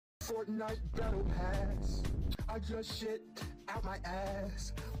Fortnite battle pass. I just shit out my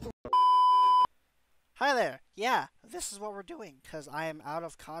ass. Hi there. Yeah, this is what we're doing because I am out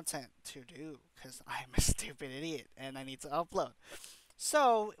of content to do because I'm a stupid idiot and I need to upload.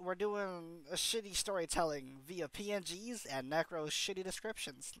 So we're doing a shitty storytelling via PNGs and Nekro's shitty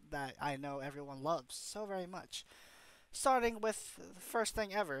descriptions that I know everyone loves so very much. Starting with the first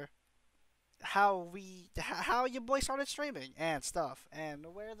thing ever, how your boy started streaming and stuff, and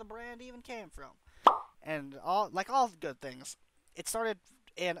where the brand even came from, and all good things. It started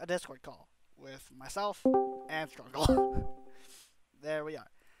in a Discord call with myself and Struggle. There we are,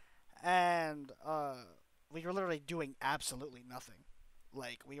 and we were literally doing absolutely nothing.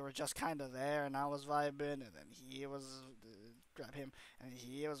 Like, we were just kind of there, and I was vibing, and then he was grab him, and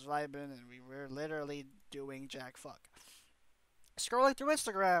he was vibing, and we were literally doing jack fuck. Scrolling through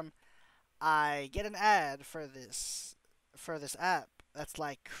Instagram, I get an ad for this app that's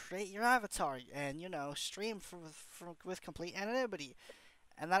like, create your avatar and, you know, stream with complete anonymity,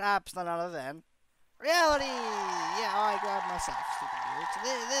 and that app's none other than Reality. Yeah, I grabbed myself, stupid bitch.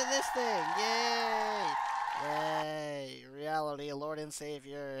 This thing, yay, Reality, Lord and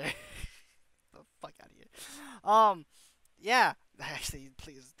Savior. The fuck out of here. Yeah, actually,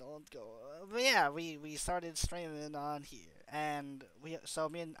 please don't go. But yeah, we started streaming on here, and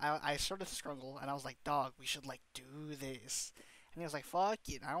I started to struggle, and I was like, dog, we should like do this. And he was like, fuck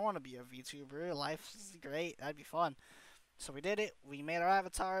it, I want to be a VTuber. Life's great, that'd be fun. So we did it. We made our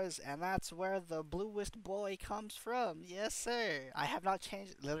avatars, and that's where the bluest boy comes from. Yes, sir. I have not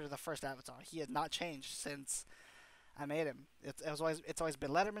changed. Literally, the first avatar. He had not changed since I made him. It's always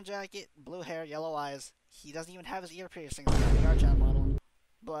been Letterman jacket, blue hair, yellow eyes. He doesn't even have his ear piercings like the VR chat model.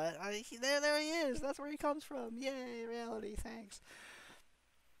 But there he is. That's where he comes from. Yay, Reality. Thanks.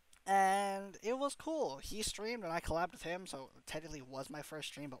 And it was cool. He streamed, and I collabed with him. So technically, it was my first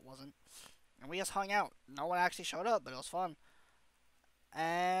stream, but wasn't. And we just hung out. No one actually showed up, but it was fun.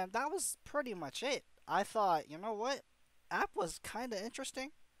 And that was pretty much it. I thought, you know what? App was kind of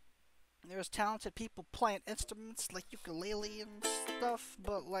interesting. There's talented people playing instruments like ukulele and stuff,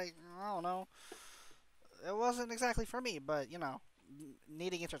 but like, I don't know. It wasn't exactly for me, but, you know,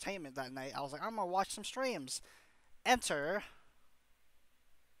 needing entertainment that night, I was like, I'm gonna watch some streams. Enter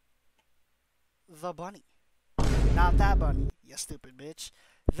the bunny. Not that bunny, you stupid bitch.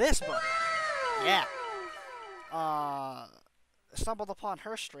 This bunny. Yeah. Stumbled upon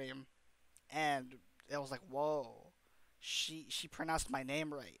her stream, and it was like, whoa. She pronounced my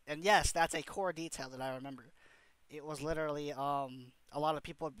name right. And yes, that's a core detail that I remember. It was literally, a lot of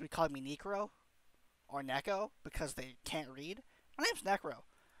people would be calling me Nekro or Neko because they can't read. My name's Nekro.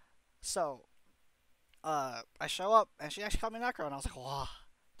 So, I show up, and she actually called me Nekro, and I was like, wow.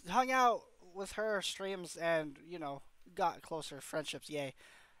 Hung out with her streams and, you know, got closer friendships, yay.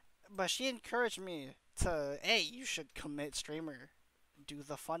 But she encouraged me to, hey, you should commit streamer. Do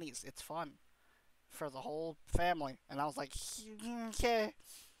the funnies. It's fun. For the whole family. And I was like, okay.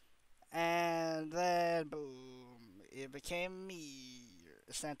 And then, boom. It became me,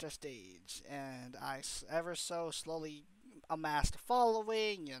 center stage. And I ever so slowly amassed a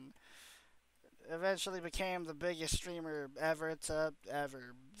following. And eventually became the biggest streamer ever to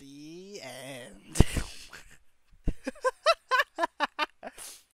ever. The end.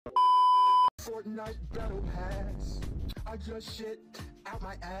 Fortnite battle pass. I just shit out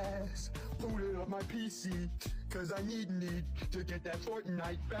my ass. Booted up my PC, cause I need to get that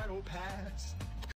Fortnite battle pass.